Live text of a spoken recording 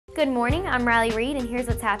Good morning, I'm Riley Reed, and here's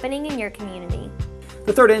what's happening in your community.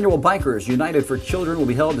 The third annual Bikers United for Children will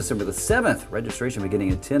be held December the 7th. Registration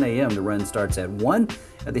beginning at 10 a.m. The run starts at 1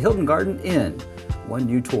 at the Hilton Garden Inn. One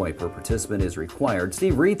new toy per participant is required.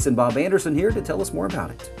 Steve Reitz and Bob Anderson here to tell us more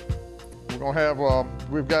about it. We're going to have,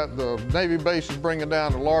 we've got the Navy bases bringing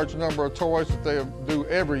down a large number of toys that they do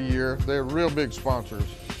every year. They're real big sponsors.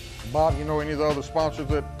 Bob, you know any of the other sponsors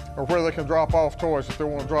that, or where they can drop off toys if they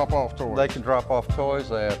want to drop off toys? They can drop off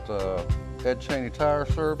toys at Ed Cheney Tire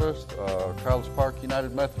Service, Travis Park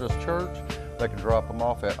United Methodist Church. They can drop them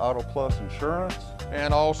off at Auto Plus Insurance.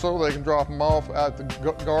 And also they can drop them off at the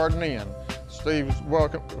Garden Inn. Steve's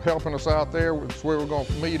helping us out there. It's where we're going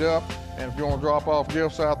to meet up. And if you want to drop off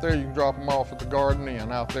gifts out there, you can drop them off at the Garden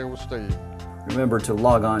Inn out there with Steve. Remember to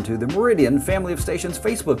log on to the Meridian Family of Stations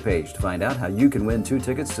Facebook page to find out how you can win 2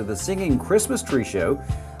 tickets to the Singing Christmas Tree Show.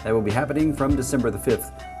 That will be happening from December the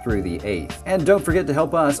 5th through the 8th. And don't forget to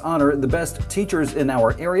help us honor the best teachers in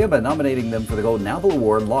our area by nominating them for the Golden Apple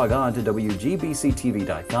Award. Log on to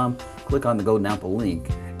WGBCTV.com, click on the Golden Apple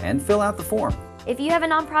link, and fill out the form. If you have a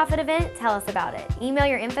nonprofit event, tell us about it. Email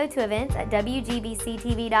your info to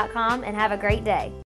events@WGBCTV.com and have a great day.